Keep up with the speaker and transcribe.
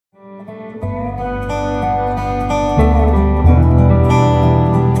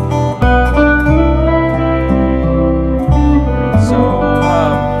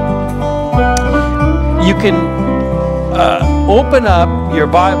can open up your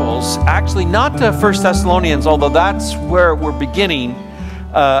Bibles, actually not to 1 Thessalonians, although that's where we're beginning.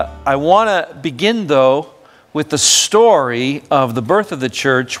 I want to begin, though, with the story of the birth of the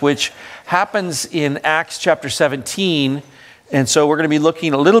church, which happens in Acts chapter 17. And so we're going to be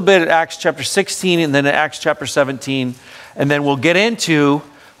looking a little bit at Acts chapter 16 and then at Acts chapter 17. And then we'll get into,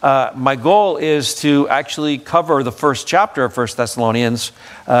 my goal is to actually cover the first chapter of 1 Thessalonians,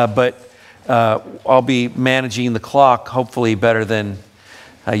 but I'll be managing the clock hopefully better than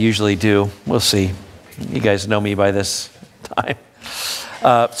I usually do. We'll see. You guys know me by this time.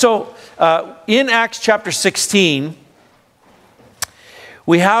 In Acts chapter 16,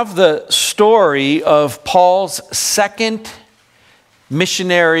 we have the story of Paul's second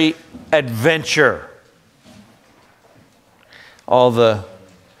missionary adventure. All the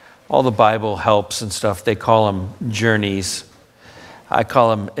Bible helps and stuff, they call them journeys. I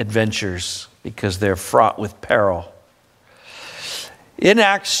call them adventures because they're fraught with peril. In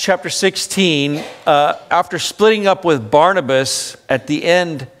Acts chapter 16, after splitting up with Barnabas at the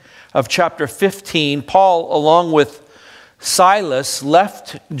end of chapter 15, Paul, along with Silas,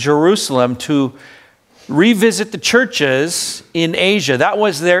 left Jerusalem to revisit the churches in Asia. That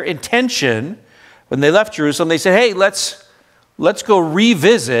was their intention. When they left Jerusalem, they said, hey, let's go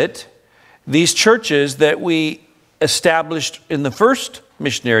revisit these churches that we established in the first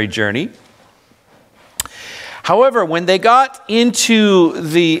missionary journey. However, when they got into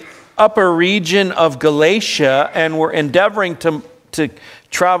the upper region of Galatia and were endeavoring to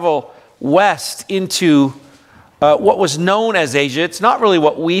travel west into what was known as Asia, it's not really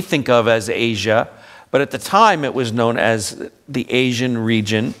what we think of as Asia, but at the time it was known as the Asian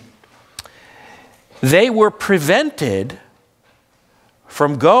region. They were prevented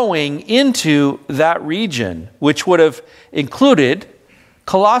from going into that region, which would have included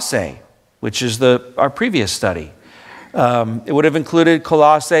Colossae, which is our previous study. It would have included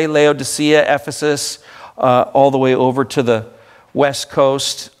Colossae, Laodicea, Ephesus, all the way over to the west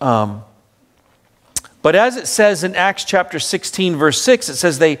coast. But as it says in Acts chapter 16, verse 6, it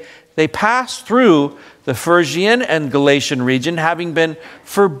says they passed through the Phrygian and Galatian region, having been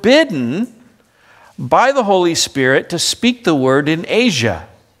forbidden by the Holy Spirit to speak the word in Asia.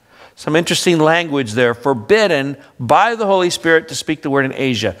 Some interesting language there. Forbidden by the Holy Spirit to speak the word in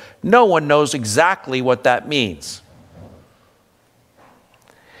Asia. No one knows exactly what that means.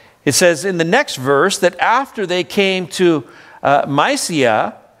 It says in the next verse that after they came to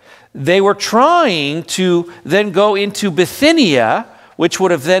Mysia, they were trying to then go into Bithynia, which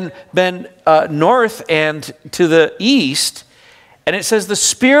would have then been north and to the east. And it says the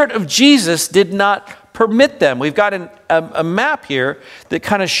Spirit of Jesus did not permit them. We've got a map here that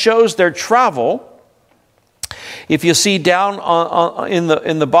kind of shows their travel. If you see down in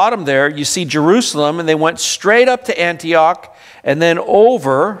the bottom there, you see Jerusalem, and they went straight up to Antioch and then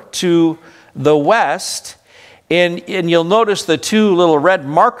over to the west. And you'll notice the two little red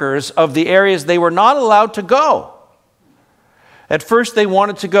markers of the areas they were not allowed to go. At first they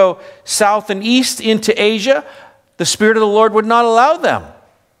wanted to go south and east into Asia. The Spirit of the Lord would not allow them.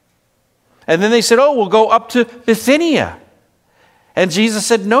 And then they said, oh, we'll go up to Bithynia. And Jesus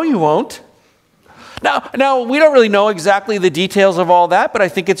said, no, you won't. Now, we don't really know exactly the details of all that, but I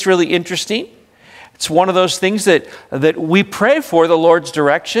think it's really interesting. It's one of those things that we pray for the Lord's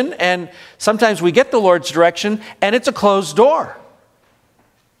direction, and sometimes we get the Lord's direction, and it's a closed door.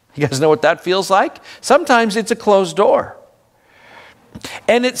 You guys know what that feels like? Sometimes it's a closed door.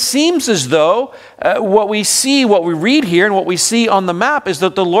 And it seems as though what we read here and what we see on the map is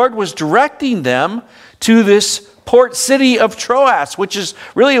that the Lord was directing them to this port city of Troas, which is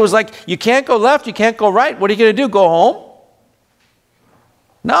really, it was like, you can't go left, you can't go right. What are you going to do, go home?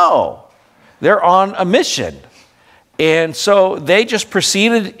 No, they're on a mission. And so they just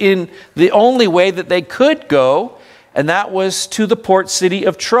proceeded in the only way that they could go, and that was to the port city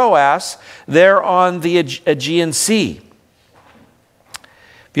of Troas, there on the Aegean Sea.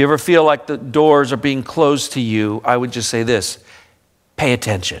 If you ever feel like the doors are being closed to you, I would just say this: pay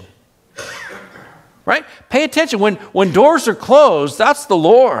attention. Right? Pay attention. When doors are closed, that's the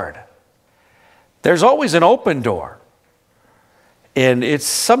Lord. There's always an open door. And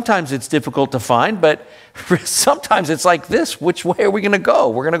sometimes it's difficult to find, but sometimes it's like this: which way are we going to go?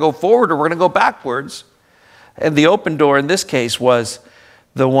 We're going to go forward or we're going to go backwards. And the open door in this case was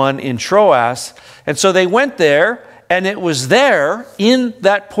the one in Troas. And so they went there. And it was there, in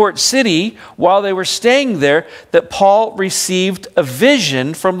that port city, while they were staying there, that Paul received a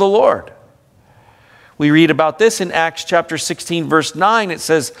vision from the Lord. We read about this in Acts chapter 16, verse 9. It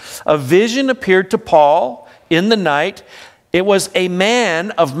says, a vision appeared to Paul in the night. It was a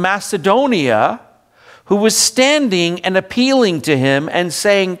man of Macedonia who was standing and appealing to him and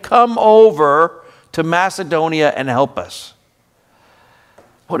saying, "Come over to Macedonia and help us."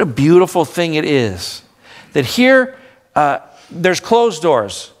 What a beautiful thing it is that here there's closed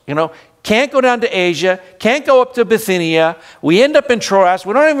doors. Can't go down to Asia, can't go up to Bithynia. We end up in Troas.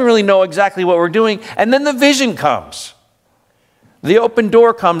 We don't even really know exactly what we're doing. And then the vision comes. The open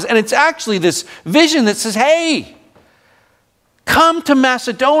door comes. And it's actually this vision that says, hey, come to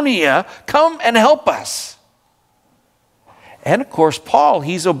Macedonia. Come and help us. And of course, Paul,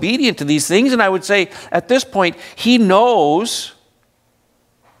 he's obedient to these things. And I would say at this point, he knows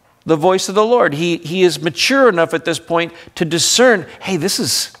the voice of the Lord. He is mature enough at this point to discern, hey, this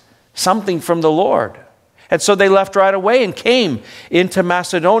is something from the Lord. And so they left right away and came into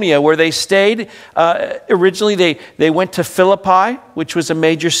Macedonia, where they stayed. Originally, they went to Philippi, which was a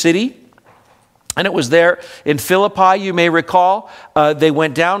major city. And it was there in Philippi, you may recall, they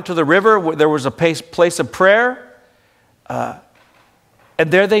went down to the river where there was a place of prayer. And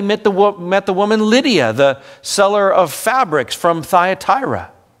there they met the woman Lydia, the seller of fabrics from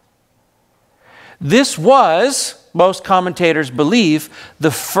Thyatira. This was, most commentators believe, the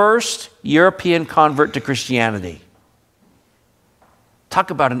first European convert to Christianity.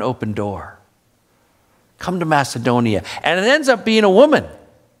 Talk about an open door. Come to Macedonia. And it ends up being a woman.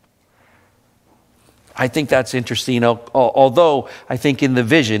 I think that's interesting, although I think in the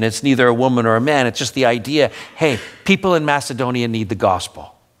vision it's neither a woman or a man. It's just the idea, hey, people in Macedonia need the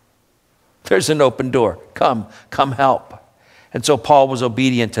gospel. There's an open door. Come help. And so Paul was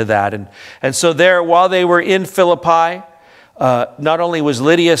obedient to that. And so there, while they were in Philippi, not only was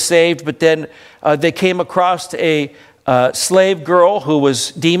Lydia saved, but then they came across a slave girl who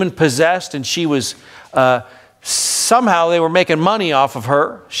was demon-possessed, and she was, somehow they were making money off of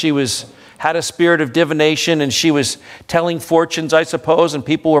her. She had a spirit of divination, and she was telling fortunes, I suppose, and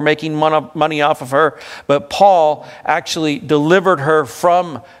people were making money off of her. But Paul actually delivered her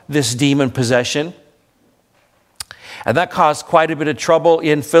from this demon possession. And that caused quite a bit of trouble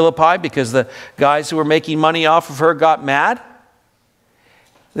in Philippi because the guys who were making money off of her got mad.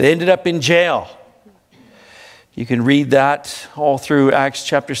 They ended up in jail. You can read that all through Acts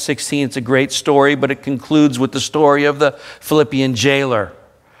chapter 16. It's a great story, but it concludes with the story of the Philippian jailer.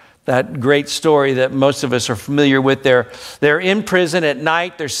 That great story that most of us are familiar with. They're in prison at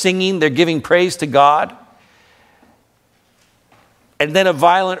night. They're singing. They're giving praise to God. And then a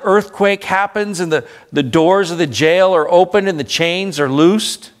violent earthquake happens, and the doors of the jail are opened and the chains are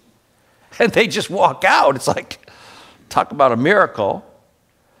loosed. And they just walk out. It's like, talk about a miracle.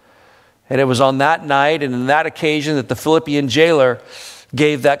 And it was on that night and on that occasion that the Philippian jailer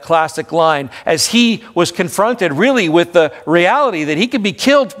gave that classic line, as he was confronted really with the reality that he could be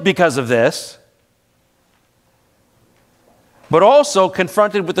killed because of this, but also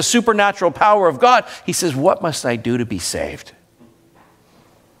confronted with the supernatural power of God. He says, what must I do to be saved?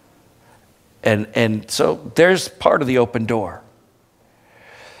 And so there's part of the open door.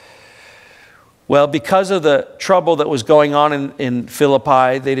 Well, because of the trouble that was going on in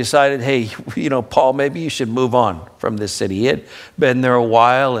Philippi, they decided, hey, Paul, maybe you should move on from this city. He had been there a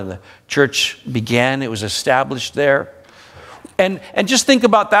while, and the church began. It was established there. And just think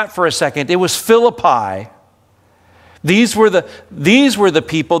about that for a second. It was Philippi. These were the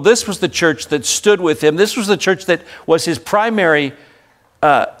people. This was the church that stood with him. This was the church that was his primary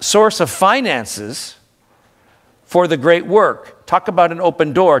source of finances for the great work. Talk about an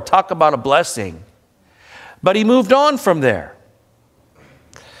open door. Talk about a blessing. But he moved on from there.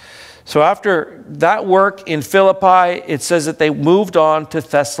 So after that work in Philippi, it says that they moved on to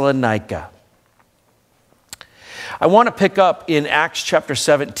Thessalonica. I want to pick up in Acts chapter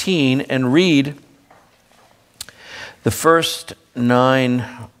 17 and read the first 9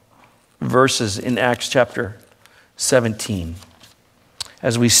 verses in Acts chapter 17.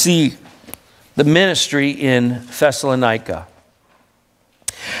 As we see the ministry in Thessalonica.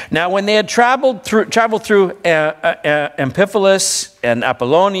 Now, when they had traveled through Amphipolis and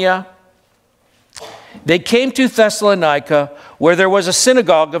Apollonia, they came to Thessalonica, where there was a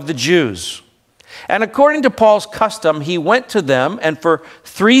synagogue of the Jews. And according to Paul's custom, he went to them and for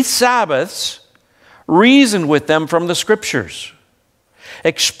 3 Sabbaths reasoned with them from the Scriptures,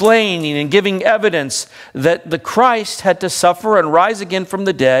 explaining and giving evidence that the Christ had to suffer and rise again from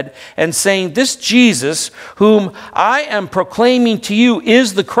the dead, and saying, this Jesus, whom I am proclaiming to you,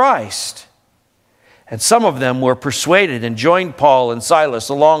 is the Christ. And some of them were persuaded and joined Paul and Silas,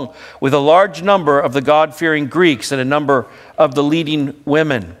 along with a large number of the God-fearing Greeks and a number of the leading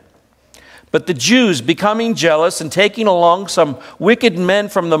women. But the Jews, becoming jealous and taking along some wicked men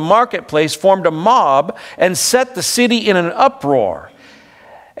from the marketplace, formed a mob and set the city in an uproar.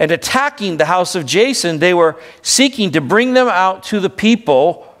 and attacking the house of Jason, they were seeking to bring them out to the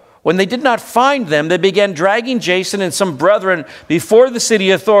people. When they did not find them, they began dragging Jason and some brethren before the city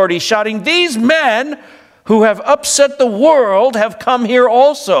authorities, shouting, "These men who have upset the world have come here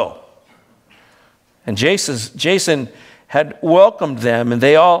also." And Jason had welcomed them, and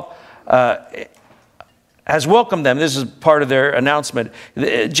they all has welcomed them. This is part of their announcement.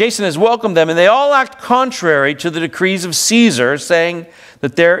 Jason has welcomed them, and they all act contrary to the decrees of Caesar, saying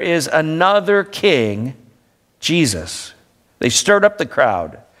that there is another king, Jesus. They stirred up the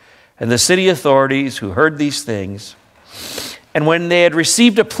crowd and the city authorities who heard these things. And when they had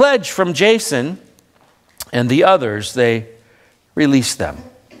received a pledge from Jason and the others, they released them.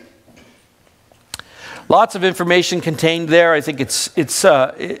 Lots of information contained there. I think it's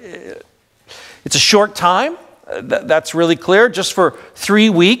a short time. That's really clear. Just for 3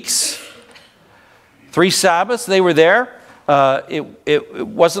 weeks, 3 Sabbaths, they were there. It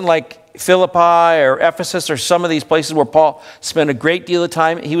wasn't like Philippi or Ephesus or some of these places where Paul spent a great deal of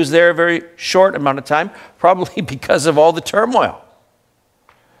time. He was there a very short amount of time, probably because of all the turmoil.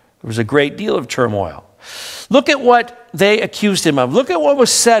 There was a great deal of turmoil. Look at what they accused him of. Look at what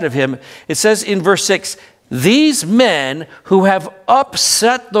was said of him. It says in verse 6, "These men who have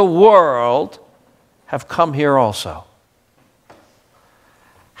upset the world have come here also."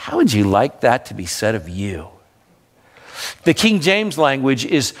 How would you like that to be said of you? The King James language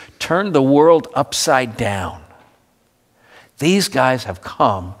is "turn the world upside down." These guys have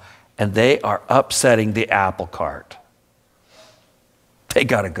come and they are upsetting the apple cart. They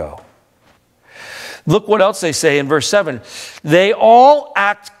got to go. Look what else they say in verse 7. "They all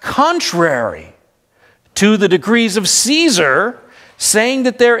act contrary to the decrees of Caesar, saying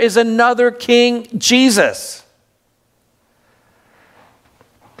that there is another king, Jesus."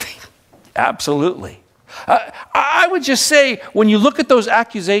 Absolutely. I would just say, when you look at those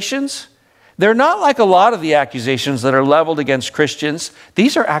accusations, they're not like a lot of the accusations that are leveled against Christians.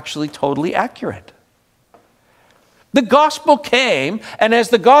 These are actually totally accurate. The gospel came, and as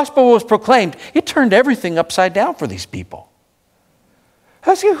the gospel was proclaimed, it turned everything upside down for these people.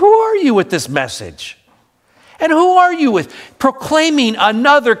 I say, who are you with this message? And who are you with proclaiming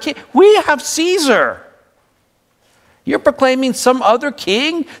another king? We have Caesar. You're proclaiming some other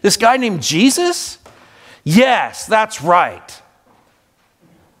king? This guy named Jesus? Yes, that's right.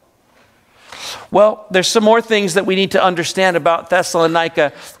 Well, there's some more things that we need to understand about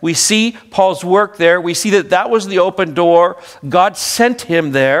Thessalonica. We see Paul's work there. We see that that was the open door. God sent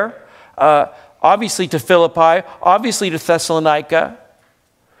him there, obviously to Philippi, obviously to Thessalonica.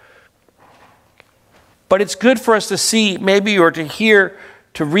 But it's good for us to see, maybe, or to hear,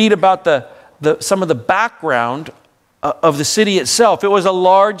 to read about some of the background of the city itself. It was a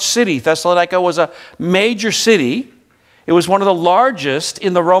large city. Thessalonica was a major city. It was one of the largest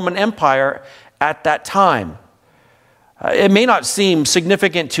in the Roman Empire at that time. It may not seem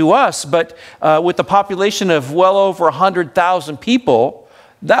significant to us, but with the population of well over 100,000 people,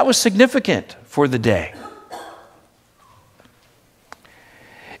 that was significant for the day.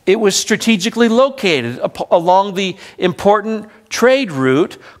 It was strategically located along the important trade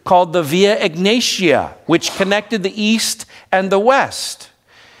route called the Via Egnatia, which connected the east and the west.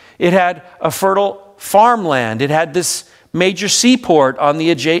 It had a fertile farmland. It had this major seaport on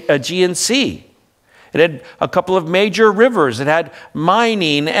the Aegean Sea. It had a couple of major rivers. It had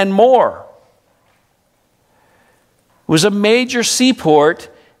mining and more. It was a major seaport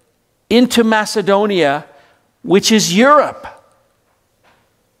into Macedonia, which is Europe.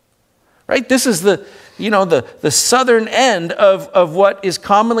 Right? This is the southern end of what is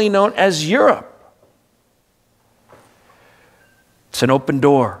commonly known as Europe. It's an open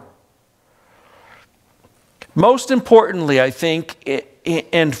door. Most importantly, I think,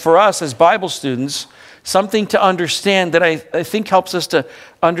 and for us as Bible students, something to understand that I think helps us to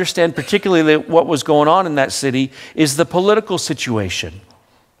understand particularly what was going on in that city is the political situation.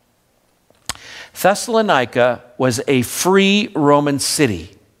 Thessalonica was a free Roman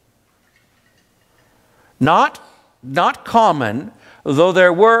city. Not common, though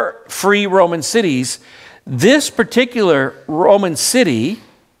there were free Roman cities. This particular Roman city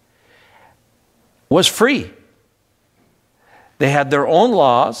was free. They had their own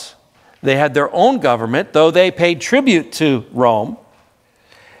laws. They had their own government, though they paid tribute to Rome.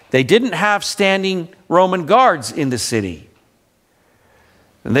 They didn't have standing Roman guards in the city.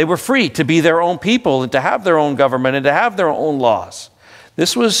 And they were free to be their own people and to have their own government and to have their own laws.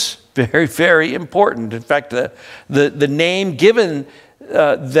 This was very, very important. In fact, the name given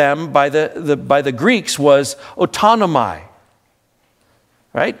them by the Greeks was autonomai.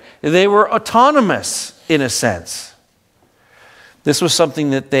 Right? They were autonomous in a sense. This was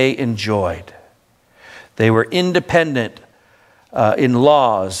something that they enjoyed. They were independent in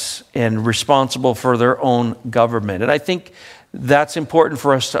laws and responsible for their own government. And I think that's important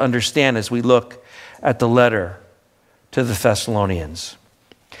for us to understand as we look at the letter to the Thessalonians.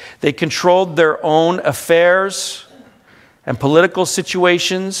 They controlled their own affairs and political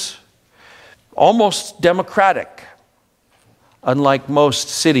situations, almost democratic, unlike most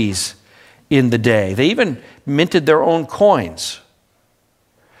cities in the day. They even minted their own coins.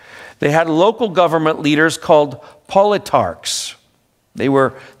 They had local government leaders called politarchs. They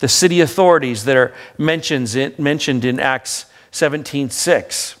were the city authorities that are mentioned in Acts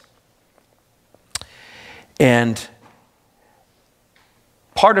 17:6. And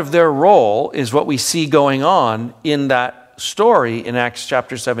part of their role is what we see going on in that story in Acts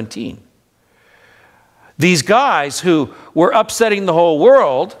chapter 17. These guys who were upsetting the whole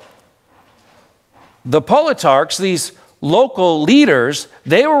world, the politarchs, these local leaders,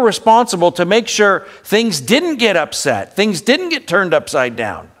 they were responsible to make sure things didn't get upset, things didn't get turned upside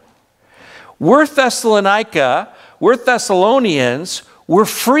down. We're Thessalonica, we're Thessalonians, we're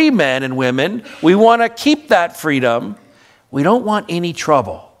free men and women. We want to keep that freedom. We don't want any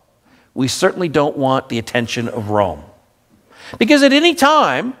trouble. We certainly don't want the attention of Rome. Because at any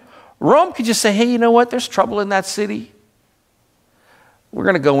time, Rome could just say, hey, you know what? There's trouble in that city. We're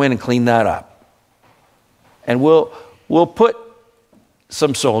going to go in and clean that up. And we'll put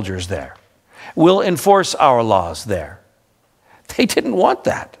some soldiers there. We'll enforce our laws there. They didn't want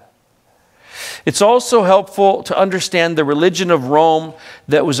that. It's also helpful to understand the religion of Rome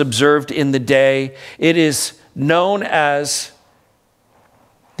that was observed in the day. It is known as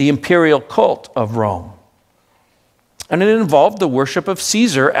the imperial cult of Rome. And it involved the worship of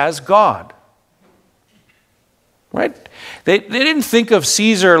Caesar as God. Right? They didn't think of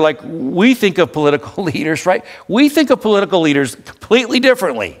Caesar like we think of political leaders, right? We think of political leaders completely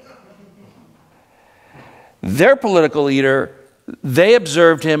differently. Their political leader, they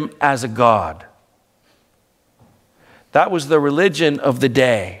observed him as a god. That was the religion of the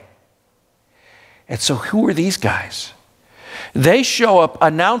day. And so who are these guys? They show up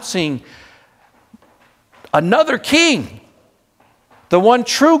announcing another king, the one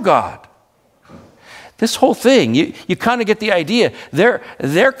true God. This whole thing, you kind of get the idea.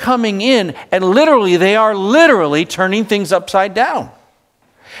 They're coming in and they are literally turning things upside down.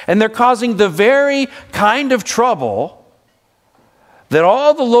 And they're causing the very kind of trouble that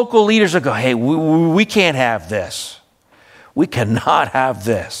all the local leaders will go, hey, we can't have this. We cannot have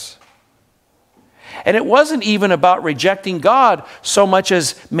this. And it wasn't even about rejecting God so much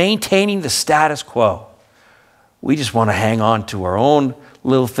as maintaining the status quo. We just want to hang on to our own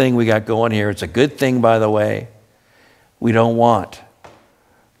little thing we got going here. It's a good thing, by the way. We don't want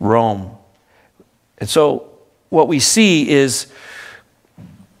Rome. And so what we see is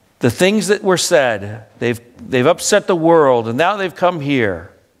the things that were said, they've upset the world, and now they've come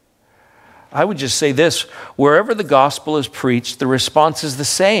here. I would just say this, wherever the gospel is preached, the response is the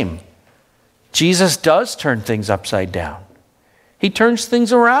same. Jesus does turn things upside down. He turns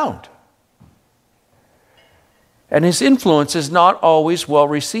things around. And his influence is not always well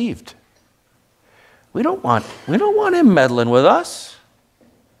received. We don't want him meddling with us.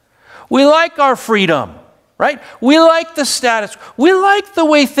 We like our freedom, right? We like the status. We like the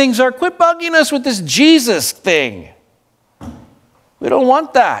way things are. Quit bugging us with this Jesus thing. We don't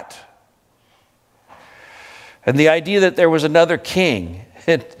want that. And the idea that there was another king,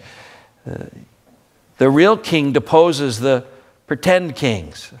 the real king deposes the pretend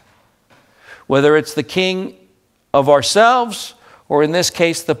kings. Whether it's the king of ourselves, or in this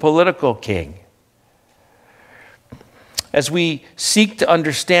case, the political king. As we seek to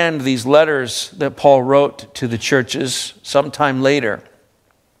understand these letters that Paul wrote to the churches sometime later,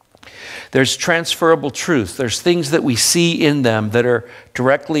 there's transferable truth. There's things that we see in them that are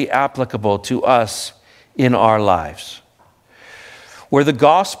directly applicable to us in our lives. Where the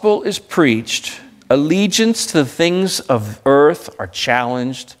gospel is preached, allegiance to the things of earth are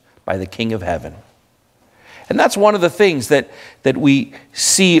challenged by the King of heaven. And that's one of the things that we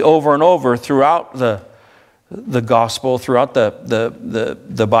see over and over throughout the gospel, throughout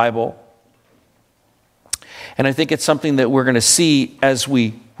the Bible. And I think it's something that we're going to see as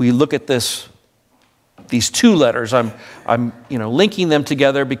we look at these two letters. I'm linking them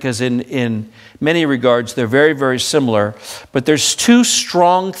together because in many regards they're very, very similar. But there's two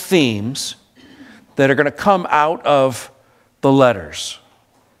strong themes that are going to come out of the letters.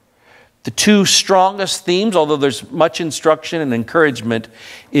 The two strongest themes, although there's much instruction and encouragement,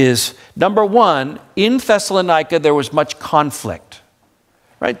 is number one, in Thessalonica there was much conflict.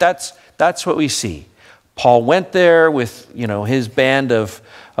 Right? That's what we see. Paul went there with, his band of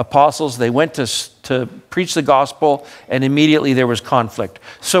apostles. They went to preach the gospel, and immediately there was conflict.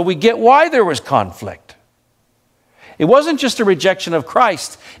 So we get why there was conflict. It wasn't just a rejection of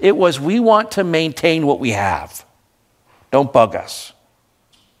Christ. It was, we want to maintain what we have. Don't bug us.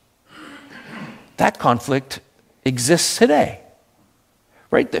 That conflict exists today.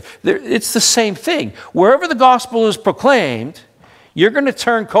 Right? It's the same thing. Wherever the gospel is proclaimed, you're going to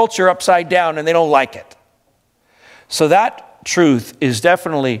turn culture upside down, and they don't like it. So that truth is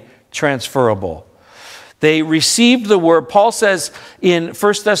definitely transferable. They received the word. Paul says in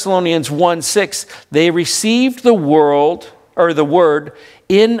 1 Thessalonians 1:6, they received the word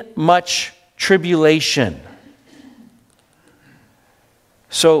in much tribulation.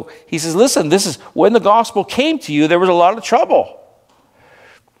 So he says, listen, this is when the gospel came to you, there was a lot of trouble.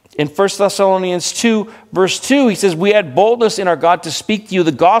 In 1 Thessalonians 2, verse 2, he says, we had boldness in our God to speak to you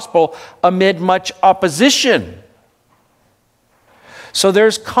the gospel amid much opposition. So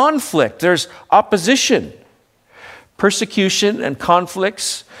there's conflict, there's opposition. Persecution and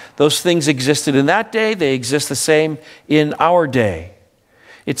conflicts, those things existed in that day. They exist the same in our day.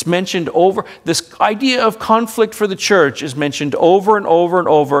 It's mentioned over, this idea of conflict for the church is mentioned over and over and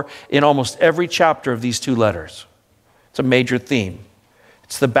over in almost every chapter of these two letters. It's a major theme.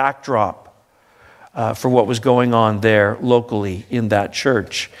 It's the backdrop for what was going on there locally in that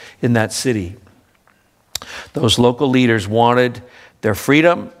church, in that city. Those local leaders wanted their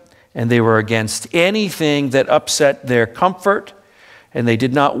freedom, and they were against anything that upset their comfort, and they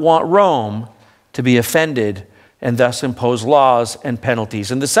did not want Rome to be offended and thus impose laws and penalties.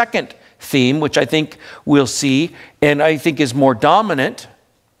 And the second theme, which I think we'll see, and I think is more dominant,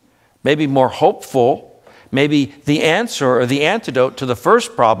 maybe more hopeful, maybe the answer or the antidote to the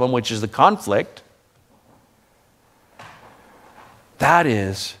first problem, which is the conflict, that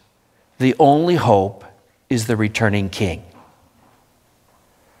is, the only hope is the returning king.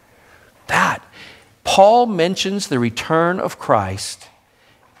 That. Paul mentions the return of Christ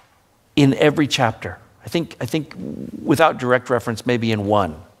in every chapter. I think without direct reference, maybe in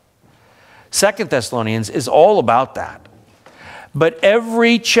one. 2 Thessalonians is all about that. But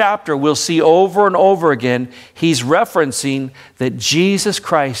every chapter we'll see over and over again, he's referencing that Jesus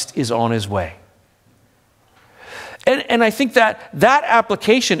Christ is on his way. And I think that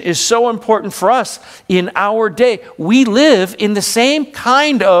application is so important for us in our day. We live in the same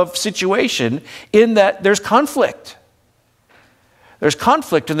kind of situation in that there's conflict. There's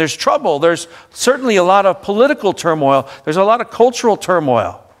conflict and there's trouble. There's certainly a lot of political turmoil. There's a lot of cultural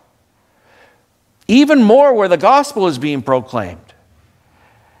turmoil. Even more where the gospel is being proclaimed.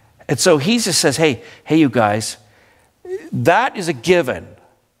 And so he just says, hey, you guys, that is a given.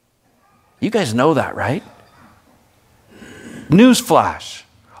 You guys know that, right? Newsflash.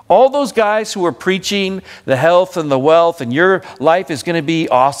 All those guys who are preaching the health and the wealth and your life is going to be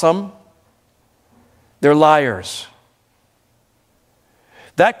awesome, they're liars.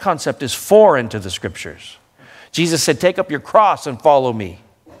 That concept is foreign to the scriptures. Jesus said, take up your cross and follow me.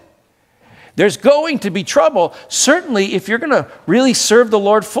 There's going to be trouble. Certainly, if you're going to really serve the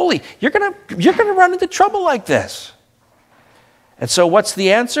Lord fully, you're going to run into trouble like this. And so what's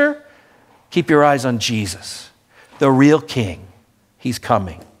the answer? Keep your eyes on Jesus, the real king. He's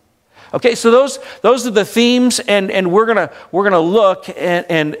coming. Okay, so those are the themes, and we're gonna look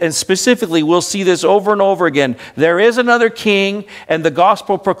and specifically we'll see this over and over again. There is another king, and the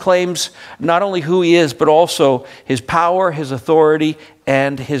gospel proclaims not only who he is, but also his power, his authority,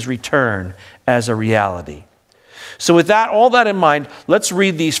 and his return as a reality. So with that, all that in mind, let's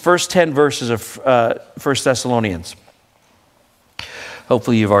read these first 10 verses of 1 Thessalonians.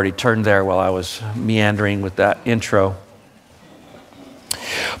 Hopefully you've already turned there while I was meandering with that intro.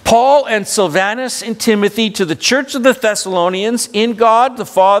 Paul and Silvanus and Timothy to the church of the Thessalonians, in God the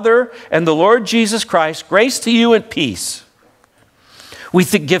Father and the Lord Jesus Christ, grace to you and peace. We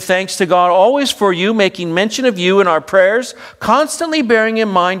give thanks to God always for you, making mention of you in our prayers, constantly bearing in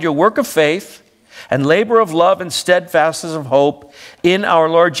mind your work of faith and labor of love and steadfastness of hope in our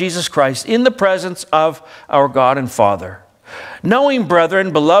Lord Jesus Christ, in the presence of our God and Father. Knowing,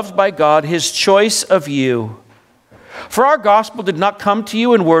 brethren, beloved by God, his choice of you. For our gospel did not come to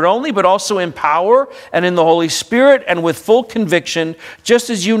you in word only, but also in power and in the Holy Spirit and with full conviction, just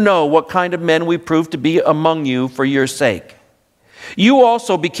as you know what kind of men we proved to be among you for your sake. You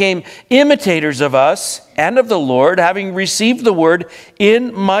also became imitators of us and of the Lord, having received the word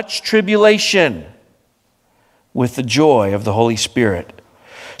in much tribulation, with the joy of the Holy Spirit,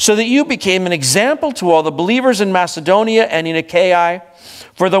 so that you became an example to all the believers in Macedonia and in Achaia.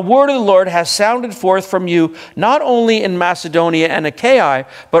 For the word of the Lord has sounded forth from you, not only in Macedonia and Achaia,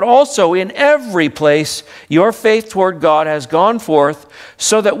 but also in every place your faith toward God has gone forth,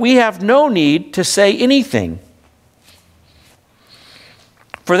 so that we have no need to say anything.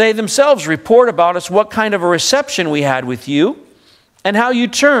 For they themselves report about us what kind of a reception we had with you, and how you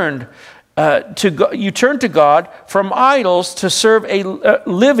turned to God from idols to serve a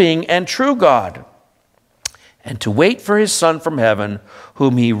living and true God, and to wait for his Son from heaven,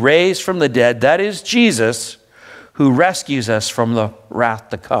 whom he raised from the dead, that is Jesus, who rescues us from the wrath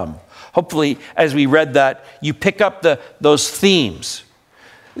to come. Hopefully, as we read that, you pick up those themes.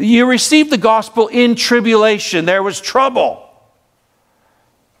 You received the gospel in tribulation. There was trouble.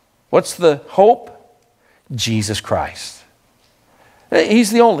 What's the hope? Jesus Christ.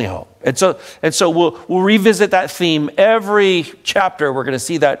 He's the only hope. And so we'll revisit that theme every chapter. We're going to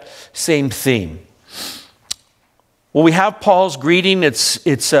see that same theme. Well, we have Paul's greeting.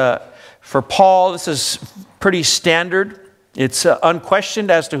 It's for Paul, this is pretty standard. It's unquestioned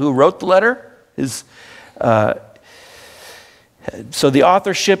as to who wrote the letter. So the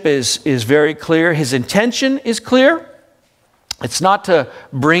authorship is very clear. His intention is clear. It's not to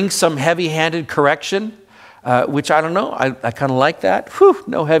bring some heavy-handed correction, which I don't know. I kind of like that. Whew,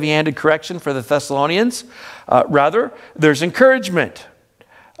 no heavy-handed correction for the Thessalonians. Rather, there's encouragement.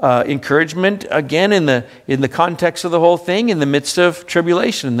 Encouragement, again, in the context of the whole thing, in the midst of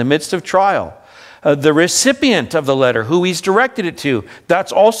tribulation, in the midst of trial. The recipient of the letter, who he's directed it to,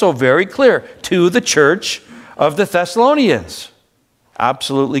 that's also very clear, to the church of the Thessalonians.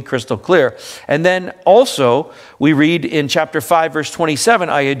 Absolutely crystal clear. And then also, we read in chapter 5, verse 27,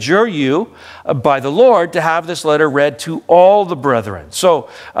 I adjure you by the Lord to have this letter read to all the brethren. So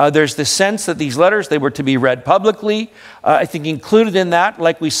there's this sense that these letters, they were to be read publicly. I think included in that,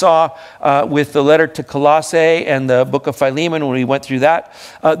 like we saw with the letter to Colossae and the book of Philemon when we went through that,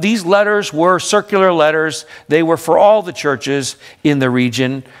 these letters were circular letters. They were for all the churches in the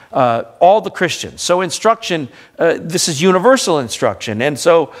region, all the Christians. So instruction, this is universal instruction. And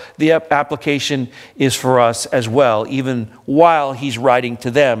so the application is for us as well, even while he's writing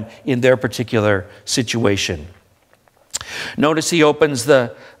to them in their particular situation. Notice he opens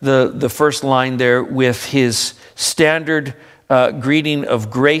the first line there with his standard greeting of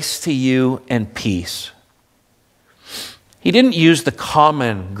grace to you and peace. He didn't use the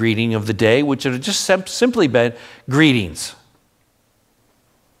common greeting of the day, which would have just simply been greetings.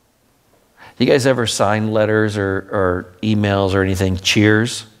 You guys ever sign letters or emails or anything?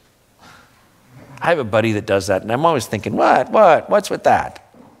 Cheers. I have a buddy that does that, and I'm always thinking, what's with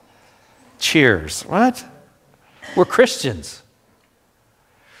that? Cheers. What? We're Christians.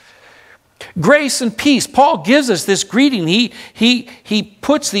 Grace and peace. Paul gives us this greeting. He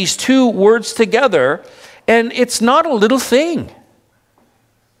puts these two words together, and it's not a little thing.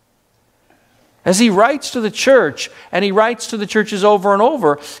 As he writes to the church, and he writes to the churches over and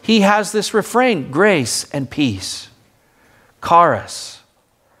over, he has this refrain, grace and peace. Charis.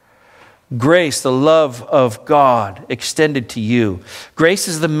 Grace, the love of God extended to you. Grace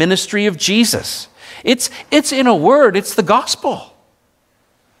is the ministry of Jesus. It's in a word, it's the gospel.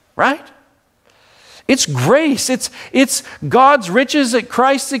 Right? It's grace. It's God's riches at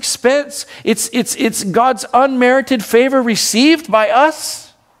Christ's expense. It's God's unmerited favor received by us.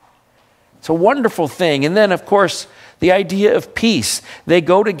 It's a wonderful thing. And then, of course, the idea of peace. They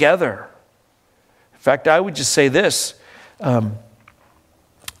go together. In fact, I would just say this.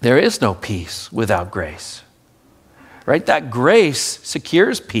 There is no peace without grace. Right? That grace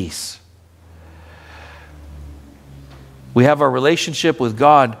secures peace. We have our relationship with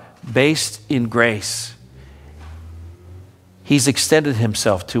God based in grace. He's extended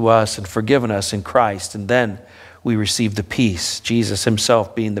himself to us and forgiven us in Christ. And then we receive the peace, Jesus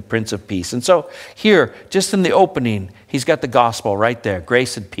himself being the Prince of Peace. And so here, just in the opening, he's got the gospel right there,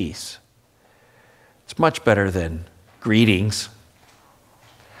 grace and peace. It's much better than greetings.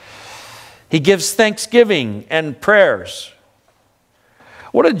 He gives thanksgiving and prayers.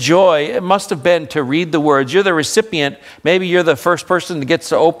 What a joy it must have been to read the words. You're the recipient. Maybe you're the first person that gets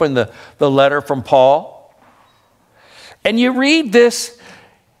to open the letter from Paul. And you read this.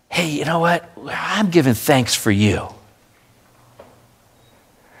 Hey, you know what? I'm giving thanks for you.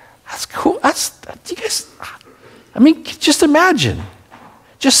 That's cool. You guys, I mean, just imagine.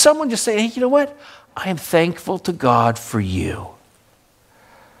 Just someone just saying, hey, you know what? I am thankful to God for you.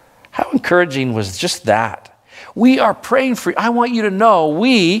 How encouraging was just that? We are praying for you. I want you to know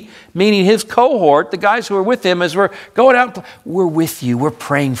we, meaning his cohort, the guys who are with him as we're going out, we're with you. We're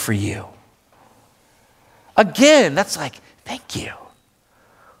praying for you. Again, that's like, thank you.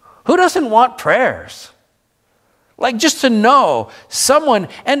 Who doesn't want prayers? Like just to know someone,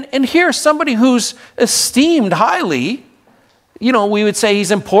 and here's somebody who's esteemed highly. You know, we would say he's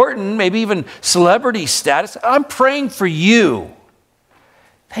important, maybe even celebrity status. I'm praying for you.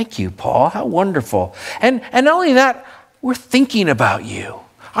 Thank you, Paul. How wonderful. And not only that, we're thinking about you.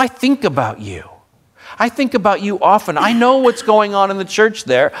 I think about you. I think about you often. I know what's going on in the church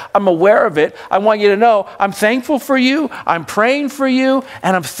there. I'm aware of it. I want you to know I'm thankful for you. I'm praying for you.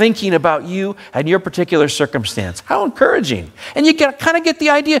 And I'm thinking about you and your particular circumstance. How encouraging. And you kind of get the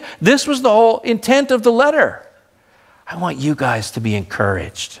idea. This was the whole intent of the letter. I want you guys to be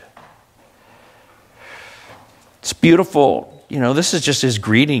encouraged. It's beautiful. You know, this is just his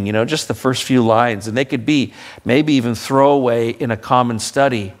greeting, you know, just the first few lines. And they could be maybe even throwaway in a common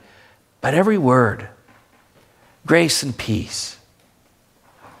study. But every word, grace and peace,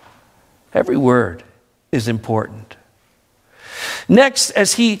 every word is important. Next,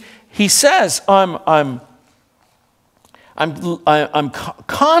 as he says, I'm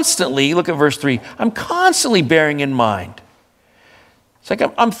constantly, look at verse 3, I'm constantly bearing in mind. It's like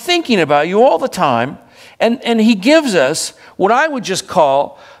I'm thinking about you all the time. And he gives us what I would just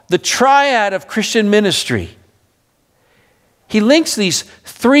call the triad of Christian ministry. He links these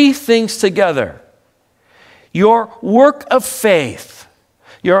three things together. Your work of faith,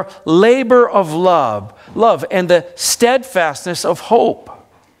 your labor of love, and the steadfastness of hope.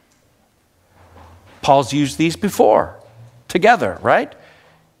 Paul's used these before, together, right?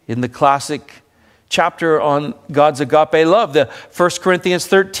 In the classic chapter on God's agape love, the 1 Corinthians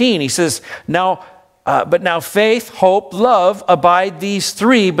 13, he says, but now faith, hope, love, abide these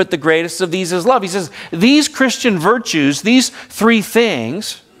three, but the greatest of these is love. He says, these Christian virtues, these three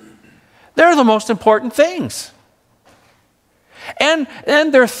things, they're the most important things. And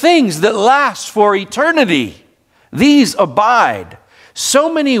they're things that last for eternity. These abide.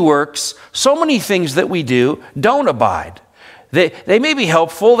 So many works, so many things that we do don't abide. They may be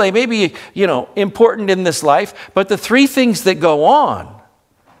helpful, they may be, important in this life, but the three things that go on,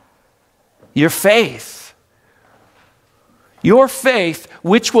 your faith,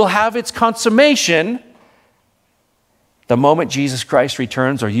 which will have its consummation the moment Jesus Christ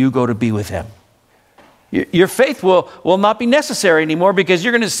returns or you go to be with him. Your faith will not be necessary anymore because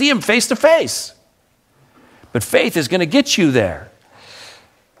you're going to see him face to face. But faith is going to get you there.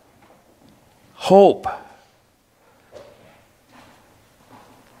 Hope.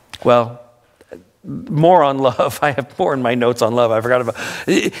 Well, more on love. I have more in my notes on love. I forgot about.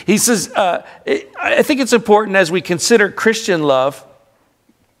 He says, I think it's important as we consider Christian love.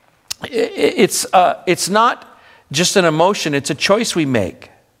 It's not just an emotion. It's a choice we make,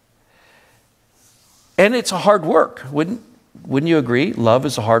 and it's a hard work. Wouldn't you agree? Love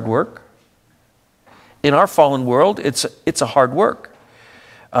is a hard work. In our fallen world, it's a hard work.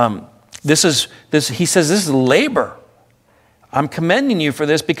 He says this is labor. I'm commending you for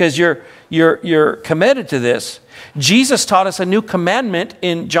this because you're committed to this. Jesus taught us a new commandment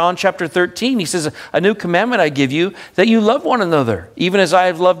in John chapter 13. He says, a new commandment I give you, that you love one another, even as I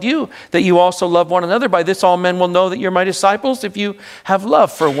have loved you, that you also love one another. By this all men will know that you're my disciples, if you have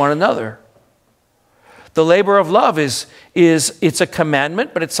love for one another. The labor of love it's a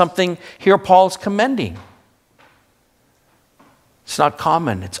commandment, but it's something here Paul's commending. It's not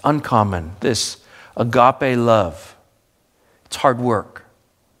common, it's uncommon, this agape love. It's hard work.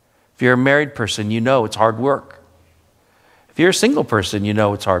 If you're a married person, you know it's hard work. If you're a single person, you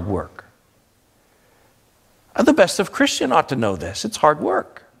know it's hard work. And the best of Christian ought to know this. It's hard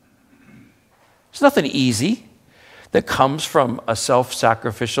work. There's nothing easy that comes from a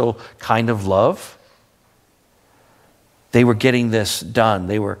self-sacrificial kind of love. They were getting this done.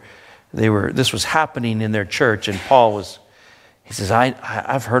 This was happening in their church, and he says,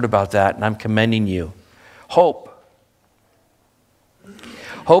 I've heard about that, and I'm commending you. Hope.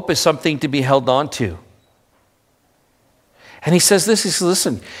 Hope is something to be held on to. And he says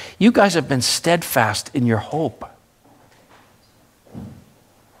listen, you guys have been steadfast in your hope.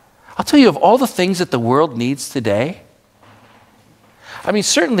 I'll tell you, of all the things that the world needs today, I mean,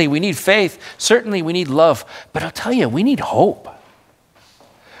 certainly we need faith, certainly we need love, but I'll tell you, we need hope.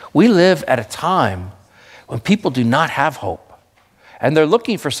 We live at a time when people do not have hope, and they're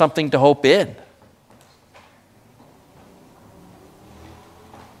looking for something to hope in.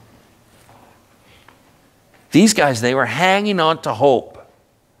 These guys, they were hanging on to hope.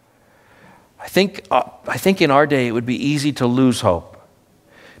 I think in our day it would be easy to lose hope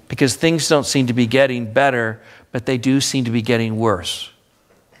because things don't seem to be getting better, but they do seem to be getting worse.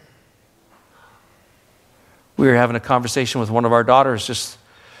 We were having a conversation with one of our daughters just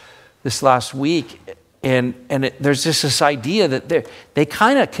this last week, there's just this idea that they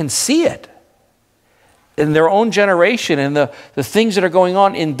kind of can see it in their own generation and the things that are going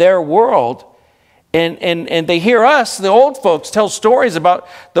on in their world. And they hear us, the old folks, tell stories about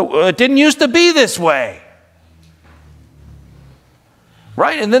it didn't used to be this way.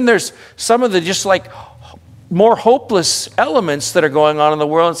 Right? And then there's some of the just like more hopeless elements that are going on in the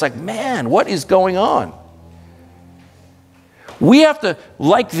world. It's like, man, what is going on? We have to,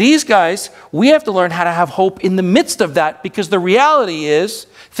 like these guys, we have to learn how to have hope in the midst of that, because the reality is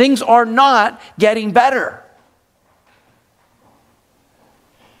things are not getting better.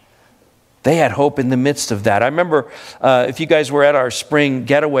 They had hope in the midst of that. I remember if you guys were at our spring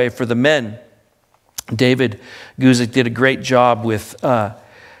getaway for the men, David Guzik did a great job with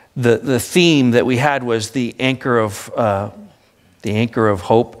the theme that we had was the anchor of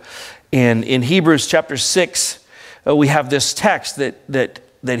hope. And in Hebrews chapter 6, we have this text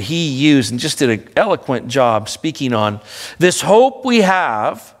that he used and just did an eloquent job speaking on this hope we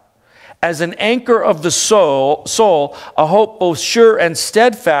have as an anchor of the soul, a hope both sure and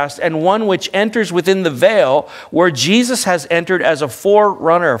steadfast, and one which enters within the veil where Jesus has entered as a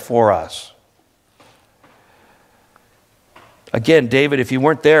forerunner for us. Again, David, if you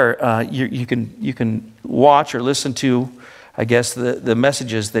weren't there, you can watch or listen to, I guess, the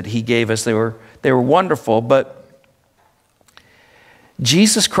messages that he gave us. They were wonderful, but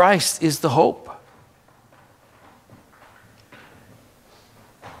Jesus Christ is the hope.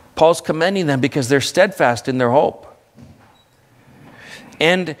 Paul's commending them because they're steadfast in their hope.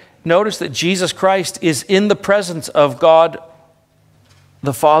 And notice that Jesus Christ is in the presence of God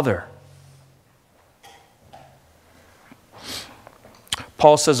the Father.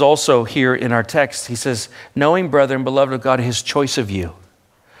 Paul says also here in our text, he says, knowing, brethren, beloved of God, his choice of you.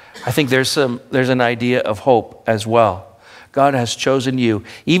 I think there's an idea of hope as well. God has chosen you.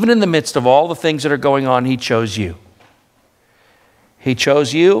 Even in the midst of all the things that are going on, he chose you. He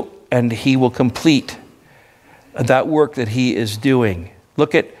chose you, and he will complete that work that he is doing.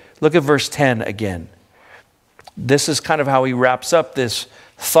 Look at verse 10 again. This is kind of how he wraps up this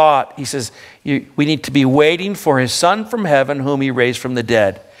thought. He says, we need to be waiting for his Son from heaven, whom he raised from the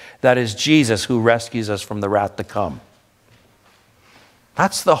dead. That is Jesus, who rescues us from the wrath to come.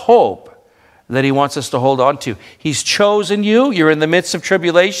 That's the hope that he wants us to hold on to. He's chosen you. You're in the midst of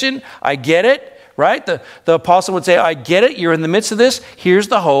tribulation. I get it. Right? The apostle would say, I get it. You're in the midst of this. Here's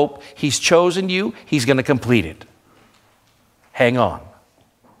the hope. He's chosen you. He's going to complete it. Hang on.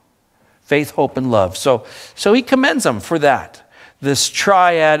 Faith, hope, and love. So he commends them for that. This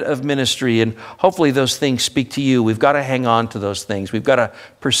triad of ministry. And hopefully those things speak to you. We've got to hang on to those things. We've got to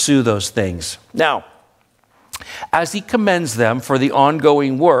pursue those things. Now, as he commends them for the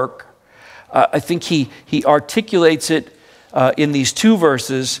ongoing work, I think he articulates it in these two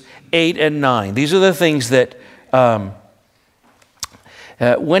verses, 8 and 9. These are the things that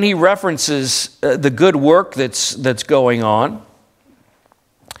when he references the good work that's going on,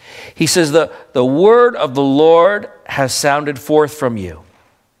 he says the word of the Lord has sounded forth from you.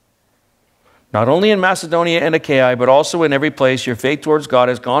 Not only in Macedonia and Achaia, but also in every place your faith towards God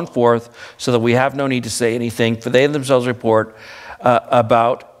has gone forth, so that we have no need to say anything, for they themselves report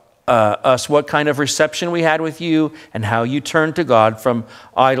about us what kind of reception we had with you and how you turned to God from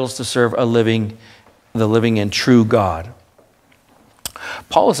idols to serve the living and true God.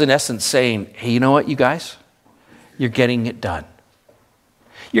 Paul is in essence saying, hey, you know what, you guys? You're getting it done.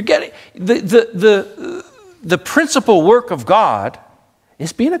 You're getting the principal work of God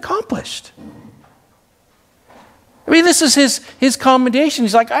is being accomplished. I mean, this is his commendation.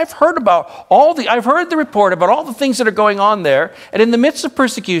 He's like, I've heard the report about all the things that are going on there. And in the midst of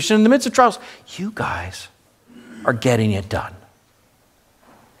persecution, in the midst of trials, you guys are getting it done.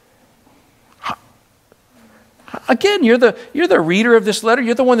 Again, you're the reader of this letter.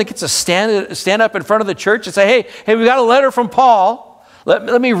 You're the one that gets to stand up in front of the church and say, hey, we got a letter from Paul.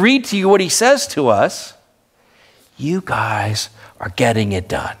 Let me read to you what he says to us. You guys are getting it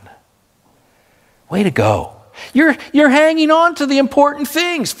done. Way to go. You're hanging on to the important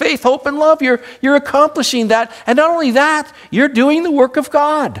things. Faith, hope, and love. You're accomplishing that. And not only that, you're doing the work of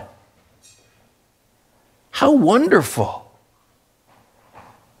God. How wonderful.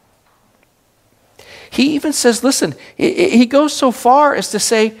 He even says, listen, he goes so far as to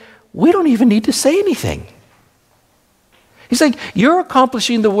say, we don't even need to say anything. He's like, you're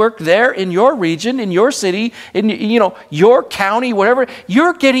accomplishing the work there in your region, in your city, in your county, whatever.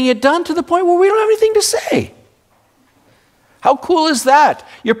 You're getting it done to the point where we don't have anything to say. How cool is that?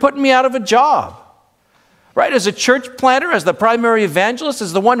 You're putting me out of a job. Right? As a church planter, as the primary evangelist,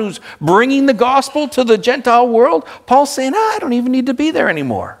 as the one who's bringing the gospel to the Gentile world, Paul's saying, I don't even need to be there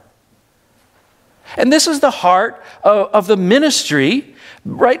anymore. And this is the heart of the ministry,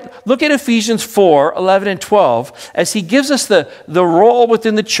 right? Look at Ephesians 4, 11 and 12, as he gives us the role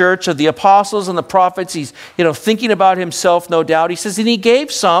within the church of the apostles and the prophets. He's, thinking about himself, no doubt. He says, and he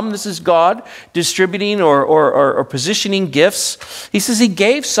gave some, this is God distributing or positioning gifts. He says he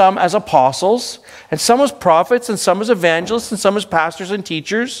gave some as apostles, and some as prophets, and some as evangelists, and some as pastors and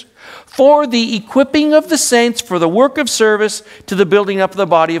teachers, for the equipping of the saints, for the work of service, to the building up of the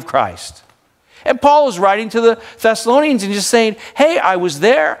body of Christ. And Paul is writing to the Thessalonians and just saying, hey, I was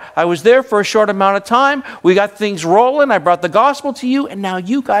there for a short amount of time. We got things rolling. I brought the gospel to you, and now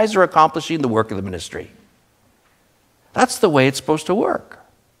you guys are accomplishing the work of the ministry. That's the way it's supposed to work.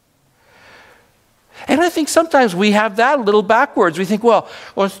 And I think sometimes we have that a little backwards. We think, well,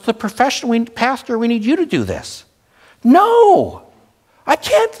 it's the professional pastor, we need you to do this. No, I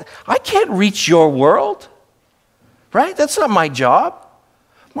can't reach your world, right? That's not my job.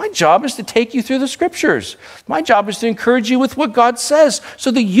 My job is to take you through the scriptures. My job is to encourage you with what God says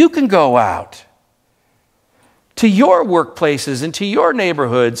so that you can go out to your workplaces and to your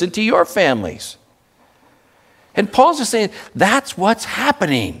neighborhoods and to your families. And Paul's just saying that's what's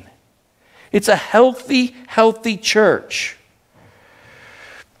happening. It's a healthy church.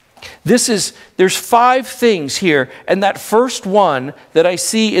 There's 5 things here, and that first one that I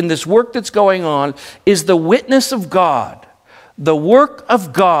see in this work that's going on is the witness of God. The work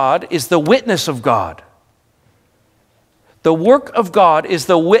of God is the witness of God. The work of God is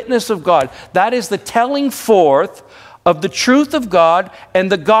the witness of God. That is the telling forth of the truth of God and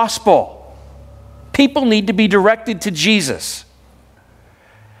the gospel. People need to be directed to Jesus.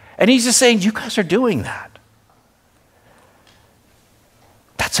 And he's just saying, you guys are doing that.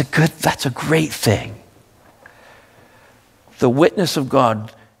 That's a great thing. The witness of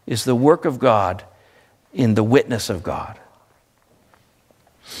God is the work of God in the witness of God.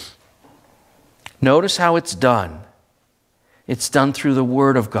 Notice how it's done. It's done through the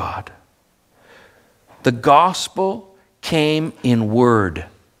Word of God. The gospel came in word.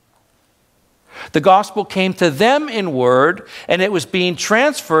 The gospel came to them in word, and it was being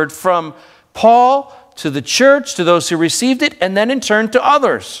transferred from Paul to the church, to those who received it, and then in turn to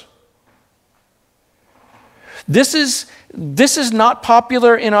others. This is not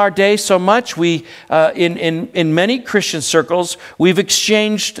popular in our day so much. We, in many Christian circles, we've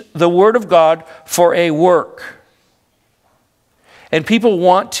exchanged the Word of God for a work. And people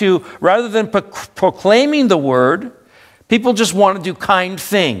want to, rather than proclaiming the Word, people just want to do kind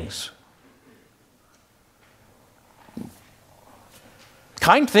things.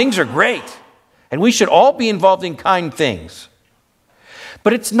 Kind things are great, and we should all be involved in kind things.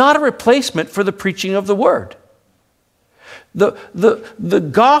 But it's not a replacement for the preaching of the Word. The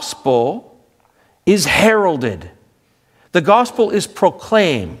gospel is heralded. The gospel is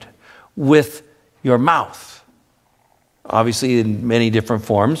proclaimed with your mouth. Obviously in many different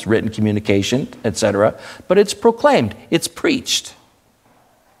forms, written communication, etc. But it's proclaimed. It's preached.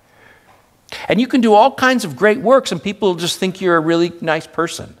 And you can do all kinds of great works and people will just think you're a really nice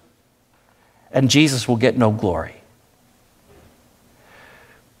person. And Jesus will get no glory.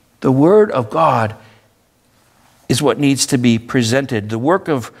 The Word of God is what needs to be presented. The work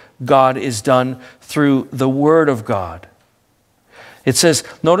of God is done through the Word of God. It says,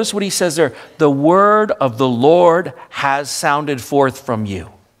 notice what he says there, the word of the Lord has sounded forth from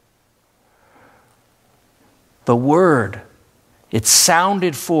you. The word, it's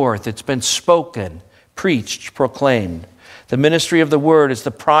sounded forth, it's been spoken, preached, proclaimed. The ministry of the word is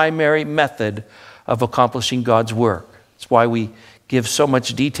the primary method of accomplishing God's work. That's why we give so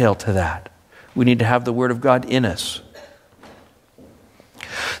much detail to that. We need to have the Word of God in us.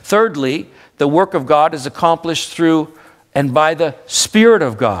 Thirdly, the work of God is accomplished through and by the Spirit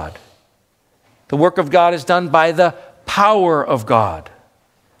of God. The work of God is done by the power of God.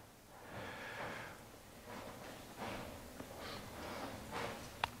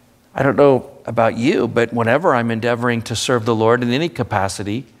 I don't know about you, but whenever I'm endeavoring to serve the Lord in any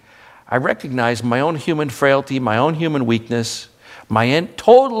capacity, I recognize my own human frailty, my own human weakness, my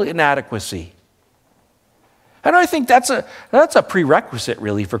total inadequacy. And I think that's a prerequisite,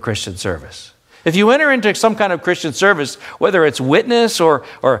 really, for Christian service. If you enter into some kind of Christian service, whether it's witness or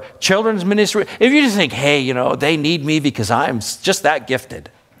children's ministry, if you just think, hey, they need me because I'm just that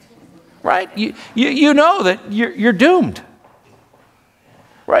gifted, right? You know that you're doomed,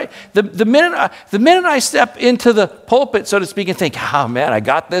 right? The minute I step into the pulpit, so to speak, and think, oh man, I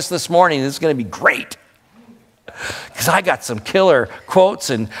got this morning. This is going to be great. Because I got some killer quotes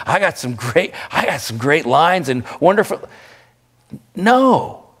and I got some great lines and wonderful.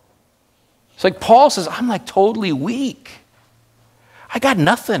 No. It's like Paul says, I'm like totally weak. I got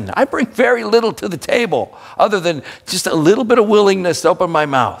nothing. I bring very little to the table other than just a little bit of willingness to open my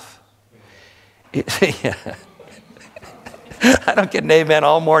mouth. Yeah. I don't get an amen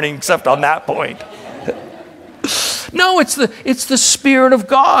all morning except on that point. No, it's the Spirit of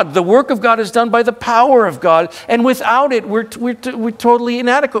God. The work of God is done by the power of God. And without it, we're totally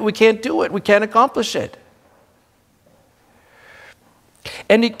inadequate. We can't do it. We can't accomplish it.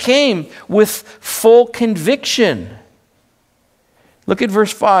 And it came with full conviction. Look at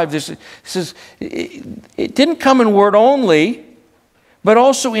verse 5. It says, it didn't come in word only, but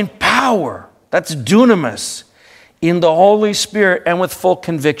also in power. That's dunamis, in the Holy Spirit and with full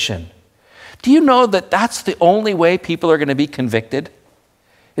conviction. Do you know that that's the only way people are going to be convicted?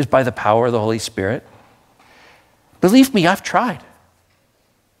 Is by the power of the Holy Spirit? Believe me, I've tried.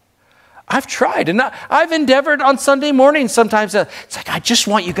 I've tried, and I've endeavored on Sunday mornings sometimes. It's like, I just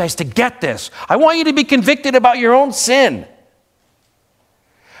want you guys to get this. I want you to be convicted about your own sin.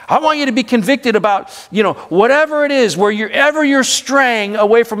 I want you to be convicted about, whatever it is, wherever you're straying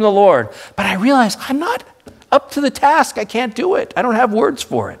away from the Lord. But I realize I'm not up to the task. I can't do it. I don't have words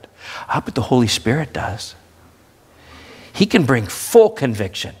for it. But the Holy Spirit does. He can bring full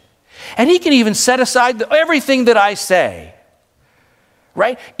conviction. And he can even set aside everything that I say.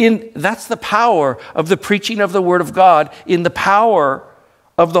 Right? That's the power of the preaching of the Word of God, in the power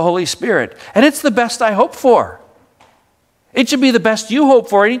of the Holy Spirit. And it's the best I hope for. It should be the best you hope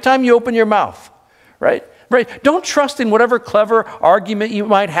for anytime you open your mouth. Right? Right? Don't trust in whatever clever argument you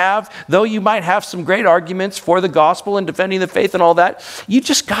might have, though you might have some great arguments for the gospel and defending the faith and all that. You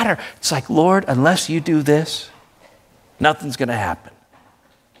just it's like, Lord, unless you do this, nothing's going to happen.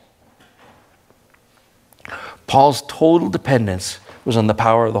 Paul's total dependence was on the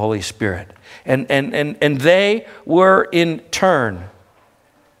power of the Holy Spirit. And they were in turn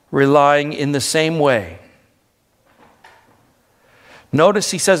relying in the same way.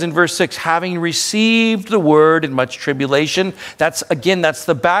 Notice he says in verse 6, having received the word in much tribulation, that's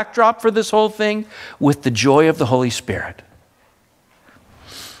the backdrop for this whole thing, with the joy of the Holy Spirit.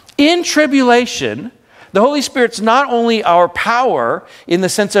 In tribulation, the Holy Spirit's not only our power in the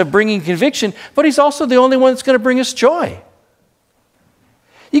sense of bringing conviction, but he's also the only one that's going to bring us joy.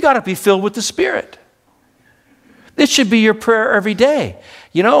 You got to be filled with the Spirit. This should be your prayer every day.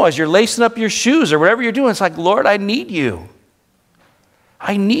 As you're lacing up your shoes or whatever you're doing, it's like, Lord, I need you.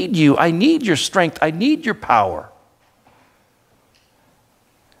 I need you. I need your strength. I need your power.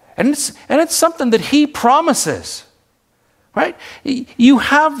 And it's something that he promises. Right? You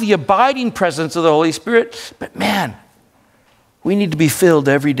have the abiding presence of the Holy Spirit, but man, we need to be filled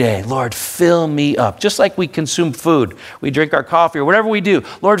every day. Lord, fill me up. Just like we consume food, we drink our coffee or whatever we do.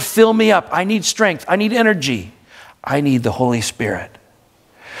 Lord, fill me up. I need strength. I need energy. I need the Holy Spirit.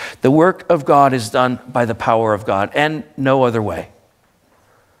 The work of God is done by the power of God and no other way.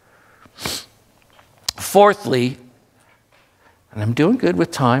 Fourthly, and I'm doing good with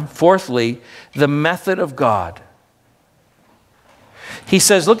time. Fourthly, the method of God. He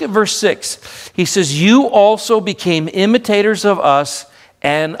says, look at verse 6. He says, you also became imitators of us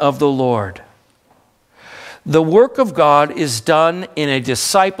and of the Lord. The work of God is done in a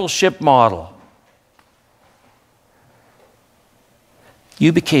discipleship model.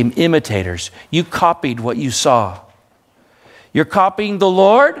 You became imitators. You copied what you saw. You're copying the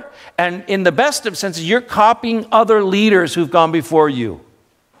Lord, and in the best of senses, you're copying other leaders who've gone before you.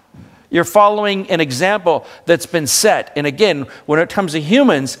 You're following an example that's been set. And again, when it comes to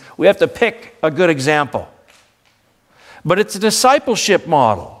humans, we have to pick a good example. But it's a discipleship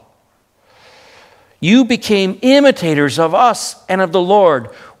model. You became imitators of us and of the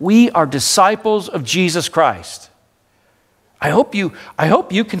Lord. We are disciples of Jesus Christ. I hope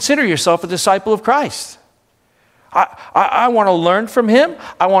you consider yourself a disciple of Christ. I want to learn from him.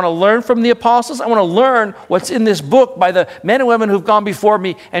 I want to learn from the apostles. I want to learn what's in this book by the men and women who've gone before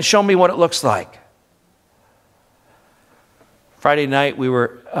me and shown me what it looks like. Friday night we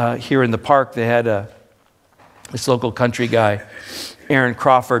were here in the park. They had this local country guy, Aaron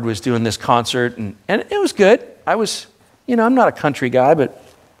Crawford, was doing this concert, and it was good. I'm not a country guy, but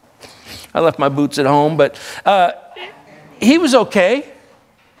I left my boots at home, but he was okay.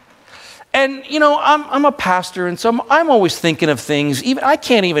 And, I'm a pastor, and so I'm always thinking of things. I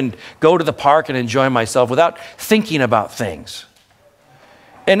can't even go to the park and enjoy myself without thinking about things.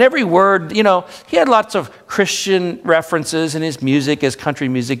 And every word, he had lots of Christian references in his music, as country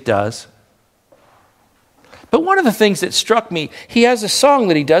music does. But one of the things that struck me, he has a song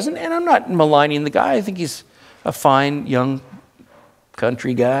that he does, and I'm not maligning the guy. I think he's a fine, young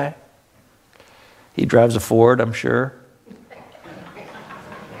country guy. He drives a Ford, I'm sure.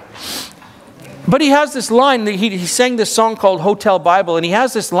 But he has this line, he sang this song called Hotel Bible, and he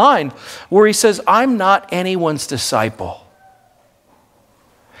has this line where he says, I'm not anyone's disciple.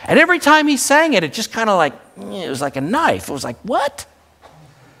 And every time he sang it, it just kind of like, it was like a knife. It was like, what?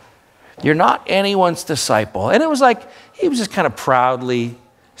 You're not anyone's disciple. And it was like, he was just kind of proudly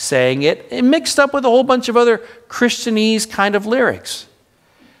saying it. It mixed up with a whole bunch of other Christianese kind of lyrics.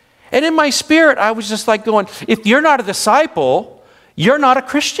 And in my spirit, I was just like going, if you're not a disciple, you're not a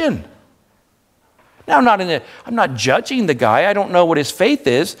Christian. Now, I'm not judging the guy. I don't know what his faith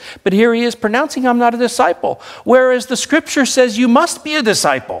is. But here he is pronouncing, I'm not a disciple. Whereas the scripture says you must be a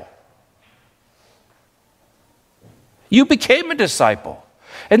disciple. You became a disciple.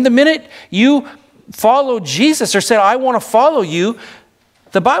 And the minute you followed Jesus or said, I want to follow you,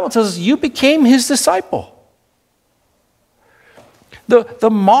 the Bible tells us you became his disciple. The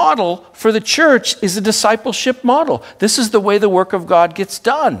model for the church is a discipleship model. This is the way the work of God gets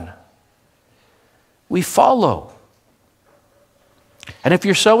done. We follow. And if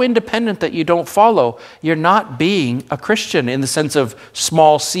you're so independent that you don't follow, you're not being a Christian in the sense of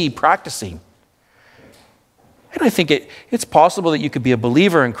small c practicing. And I think it's possible that you could be a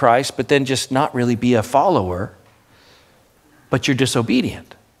believer in Christ, but then just not really be a follower, but you're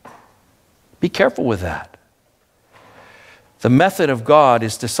disobedient. Be careful with that. The method of God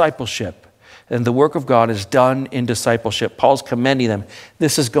is discipleship, and the work of God is done in discipleship. Paul's commending them.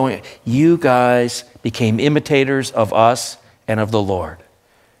 This is going, you guys became imitators of us and of the Lord,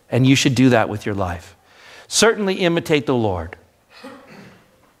 and you should do that with your life. Certainly imitate the Lord.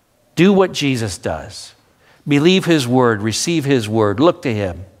 Do what Jesus does. Believe his word, receive his word, look to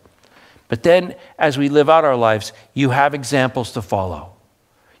him. But then, as we live out our lives, you have examples to follow.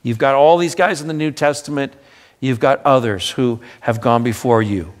 You've got all these guys in the New Testament. You've got others who have gone before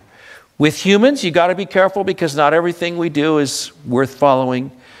you. With humans, you got to be careful because not everything we do is worth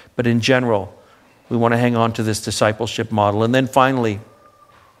following. But in general, we want to hang on to this discipleship model. And then finally,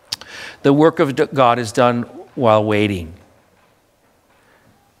 the work of God is done while waiting.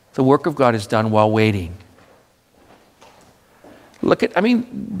 The work of God is done while waiting.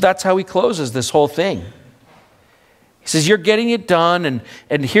 That's how he closes this whole thing. He says, you're getting it done,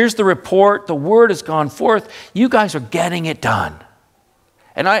 and here's the report. The word has gone forth. You guys are getting it done.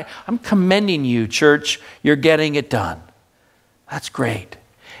 And I'm commending you, church. You're getting it done. That's great.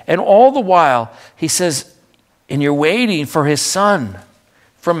 And all the while, he says, and you're waiting for his Son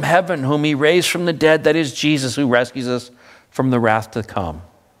from heaven, whom he raised from the dead. That is Jesus, who rescues us from the wrath to come.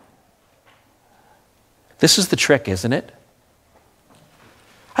 This is the trick, isn't it?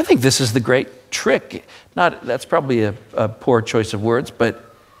 I think this is the great trick. That's probably a poor choice of words,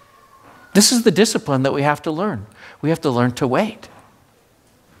 but this is the discipline that we have to learn. We have to learn to wait.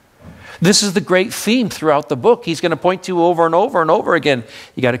 This is the great theme throughout the book. He's going to point to over and over and over again.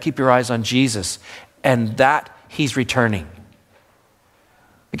 You got to keep your eyes on Jesus and that he's returning.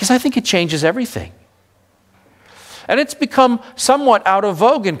 Because I think it changes everything. And it's become somewhat out of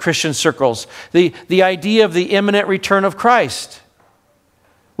vogue in Christian circles, the idea of the imminent return of Christ.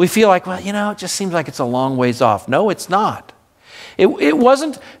 We feel like, well, it just seems like it's a long ways off. No, it's not. It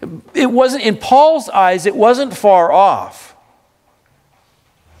wasn't, in Paul's eyes, it wasn't far off.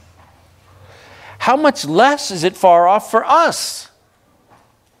 How much less is it far off for us?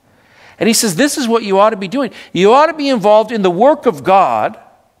 And he says, this is what you ought to be doing. You ought to be involved in the work of God.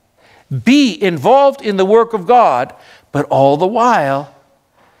 Be involved in the work of God, but all the while,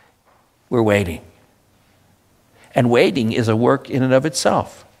 we're waiting. And waiting is a work in and of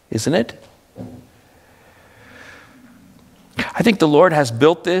itself, isn't it? I think the Lord has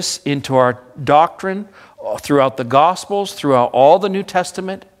built this into our doctrine throughout the Gospels, throughout all the New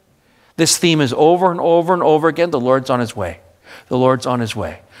Testament. This theme is over and over and over again. The Lord's on his way. The Lord's on his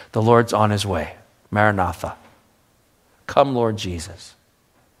way. The Lord's on his way. Maranatha. Come, Lord Jesus.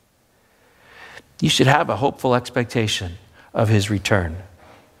 You should have a hopeful expectation of his return.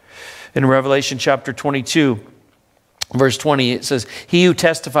 In Revelation chapter 22, verse 20, it says, he who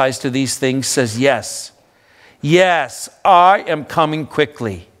testifies to these things says, yes, yes, I am coming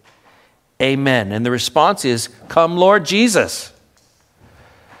quickly. Amen. And the response is, come, Lord Jesus.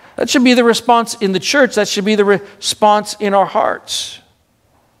 That should be the response in the church. That should be the response in our hearts.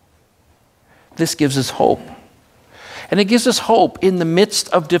 This gives us hope. And it gives us hope in the midst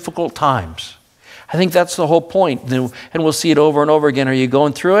of difficult times. I think that's the whole point. And we'll see it over and over again. Are you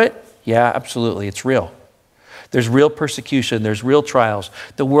going through it? Yeah, absolutely. It's real. There's real persecution. There's real trials.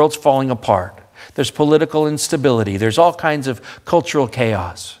 The world's falling apart. There's political instability. There's all kinds of cultural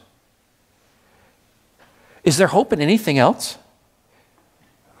chaos. Is there hope in anything else?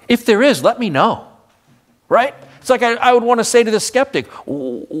 If there is, let me know. Right? It's like I would want to say to the skeptic,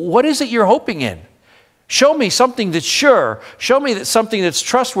 what is it you're hoping in? Show me something that's sure. Show me that something that's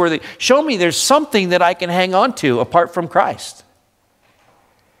trustworthy. Show me there's something that I can hang on to apart from Christ.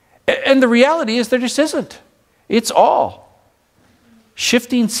 And the reality is there just isn't. It's all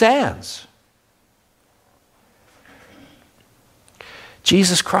shifting sands.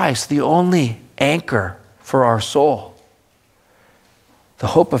 Jesus Christ, the only anchor for our soul. The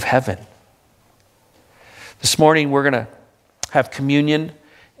hope of heaven. This morning we're going to have communion.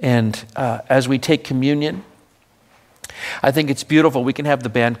 And as we take communion, I think it's beautiful. We can have the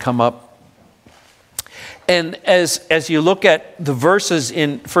band come up. And as you look at the verses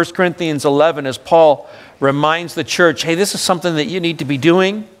in 1 Corinthians 11, as Paul reminds the church, hey, this is something that you need to be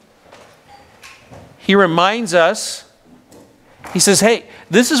doing. He reminds us, he says, hey,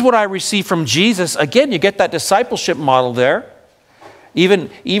 this is what I received from Jesus. Again, you get that discipleship model there. Even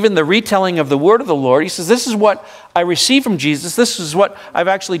the retelling of the word of the Lord. He says, this is what I received from Jesus. This is what I've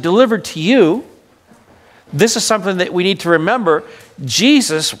actually delivered to you. This is something that we need to remember.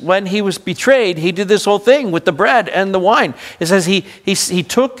 Jesus, when he was betrayed, he did this whole thing with the bread and the wine. It says he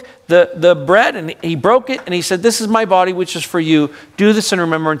took the bread and he broke it and he said, this is my body which is for you. Do this in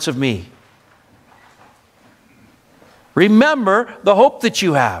remembrance of me. Remember the hope that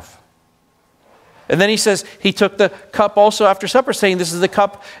you have. And then he says he took the cup also after supper, saying, this is the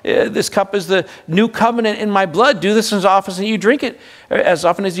cup, this cup is the new covenant in my blood. Do this as often as you drink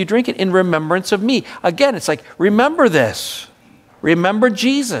it, in remembrance of me. Again, it's like, remember this. Remember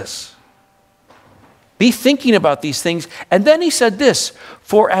Jesus. Be thinking about these things. And then he said this,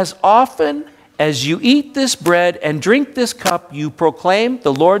 for as often as you eat this bread and drink this cup, you proclaim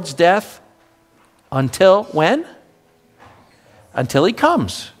the Lord's death until when? Until he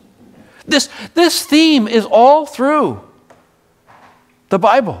comes. This theme is all through the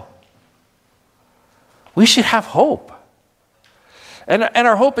Bible. We should have hope. And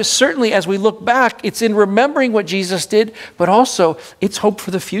our hope is certainly, as we look back, it's in remembering what Jesus did, but also it's hope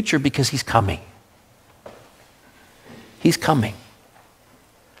for the future because he's coming. He's coming.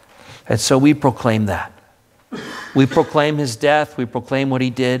 And so we proclaim that. We proclaim his death. We proclaim what he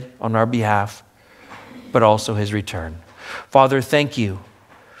did on our behalf, but also his return. Father, thank you.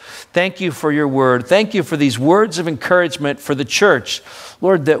 Thank you for your word. Thank you for these words of encouragement for the church.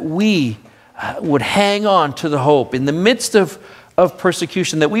 Lord, that we would hang on to the hope in the midst of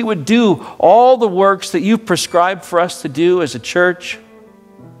persecution, that we would do all the works that you've prescribed for us to do as a church.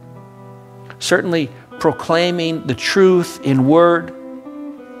 Certainly proclaiming the truth in word.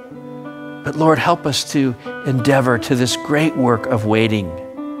 But Lord, help us to endeavor to this great work of waiting.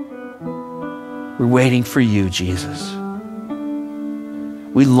 We're waiting for you, Jesus.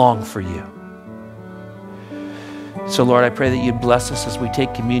 We long for you. So Lord, I pray that you'd bless us as we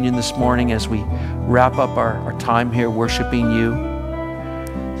take communion this morning, as we wrap up our time here worshiping you,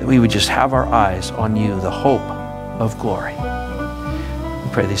 that we would just have our eyes on you, the hope of glory.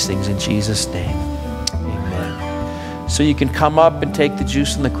 We pray these things in Jesus' name. Amen. So you can come up and take the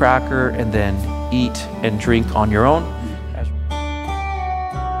juice and the cracker and then eat and drink on your own.